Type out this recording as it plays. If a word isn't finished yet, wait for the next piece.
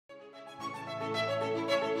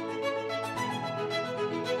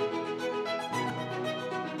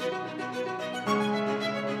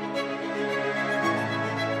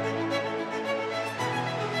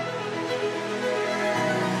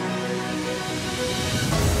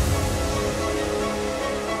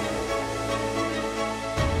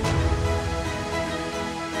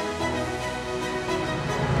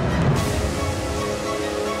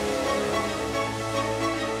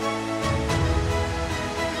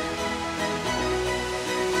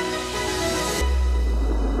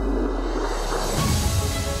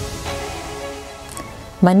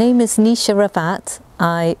My name is Nisha Ravat.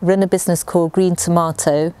 I run a business called Green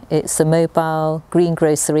Tomato. It's a mobile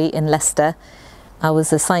greengrocery in Leicester. I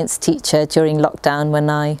was a science teacher during lockdown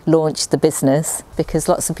when I launched the business because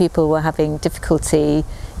lots of people were having difficulty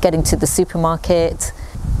getting to the supermarket.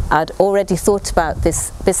 I'd already thought about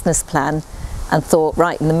this business plan and thought,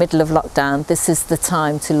 right in the middle of lockdown, this is the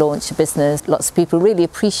time to launch a business. Lots of people really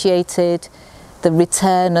appreciated the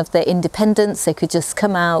return of their independence. They could just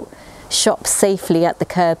come out, shop safely at the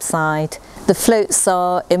curbside. The floats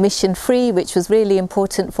are emission free, which was really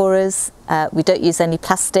important for us. We don't use any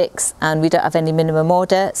plastics and we don't have any minimum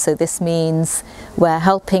order. So this means we're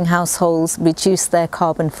helping households reduce their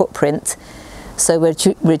carbon footprint. So we're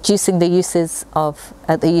reducing the use of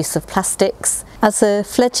plastics. As a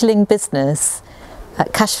fledgling business,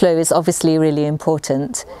 cash flow is obviously really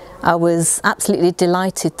important. I was absolutely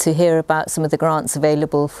delighted to hear about some of the grants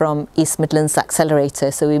available from East Midlands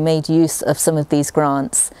Accelerator. So we made use of some of these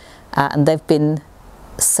grants and they've been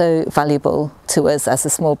so valuable to us as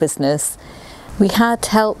a small business. We had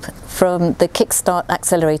help from the Kickstart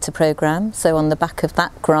Accelerator programme. So on the back of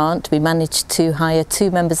that grant, we managed to hire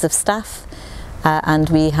 2 members of staff and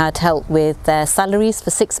we had help with their salaries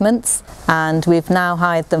for 6 months, and we've now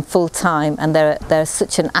hired them full time, and they're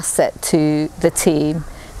such an asset to the team.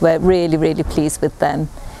 We're really, really pleased with them.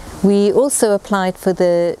 We also applied for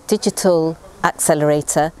the digital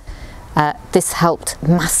accelerator. This helped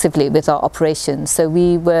massively with our operations. So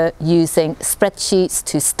we were using spreadsheets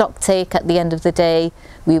to stock take at the end of the day.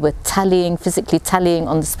 We were physically tallying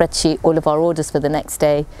on the spreadsheet all of our orders for the next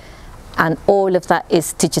day. And all of that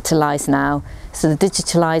is digitalised now. So the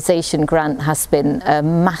digitalisation grant has been a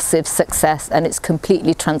massive success and it's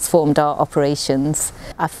completely transformed our operations.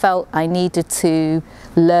 I felt I needed to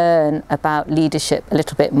learn about leadership a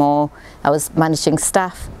little bit more. I was managing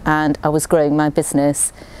staff and I was growing my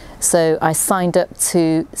business. So I signed up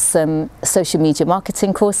to some social media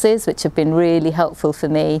marketing courses, which have been really helpful for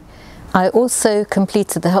me. I also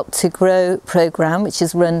completed the Help to Grow programme, which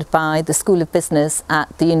is run by the School of Business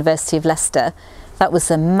at the University of Leicester. That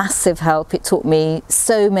was a massive help. It taught me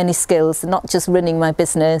so many skills, not just running my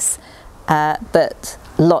business, but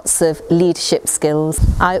lots of leadership skills.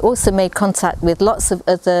 I also made contact with lots of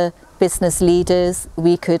other business leaders.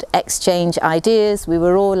 We could exchange ideas. We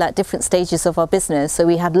were all at different stages of our business, so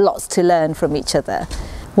we had lots to learn from each other.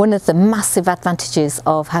 One of the massive advantages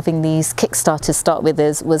of having these Kickstarters start with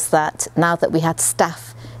us was that now that we had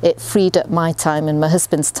staff, it freed up my time and my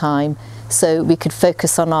husband's time so we could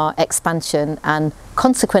focus on our expansion, and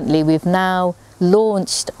consequently we've now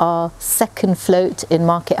launched our 2nd float in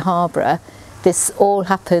Market Harborough. This all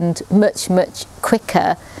happened much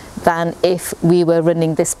quicker than if we were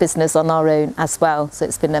running this business on our own as well, so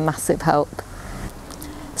it's been a massive help.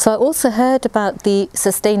 So I also heard about the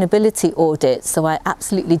sustainability audit, so I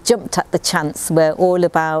absolutely jumped at the chance. We're all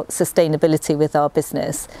about sustainability with our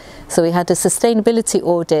business. So we had a sustainability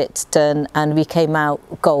audit done and we came out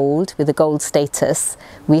gold, with a gold status.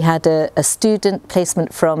 We had a student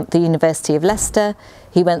placement from the University of Leicester.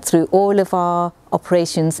 He went through all of our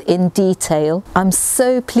operations in detail. I'm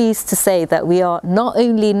so pleased to say that we are not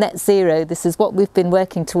only net zero, this is what we've been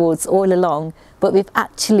working towards all along, but we've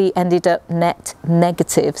actually ended up net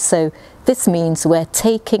negative. So this means we're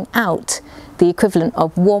taking out the equivalent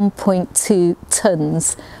of 1.2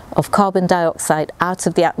 tonnes of carbon dioxide out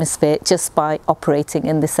of the atmosphere just by operating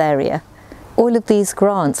in this area. All of these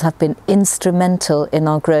grants have been instrumental in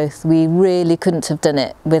our growth. We really couldn't have done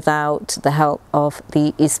it without the help of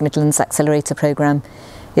the East Midlands Accelerator programme.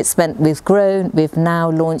 It's meant we've grown. We've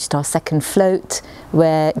now launched our 2nd float.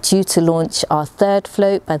 We're due to launch our 3rd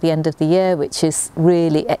float by the end of the year, which is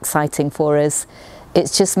really exciting for us.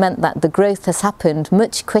 It's just meant that the growth has happened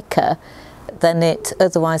much quicker than it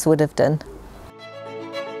otherwise would have done.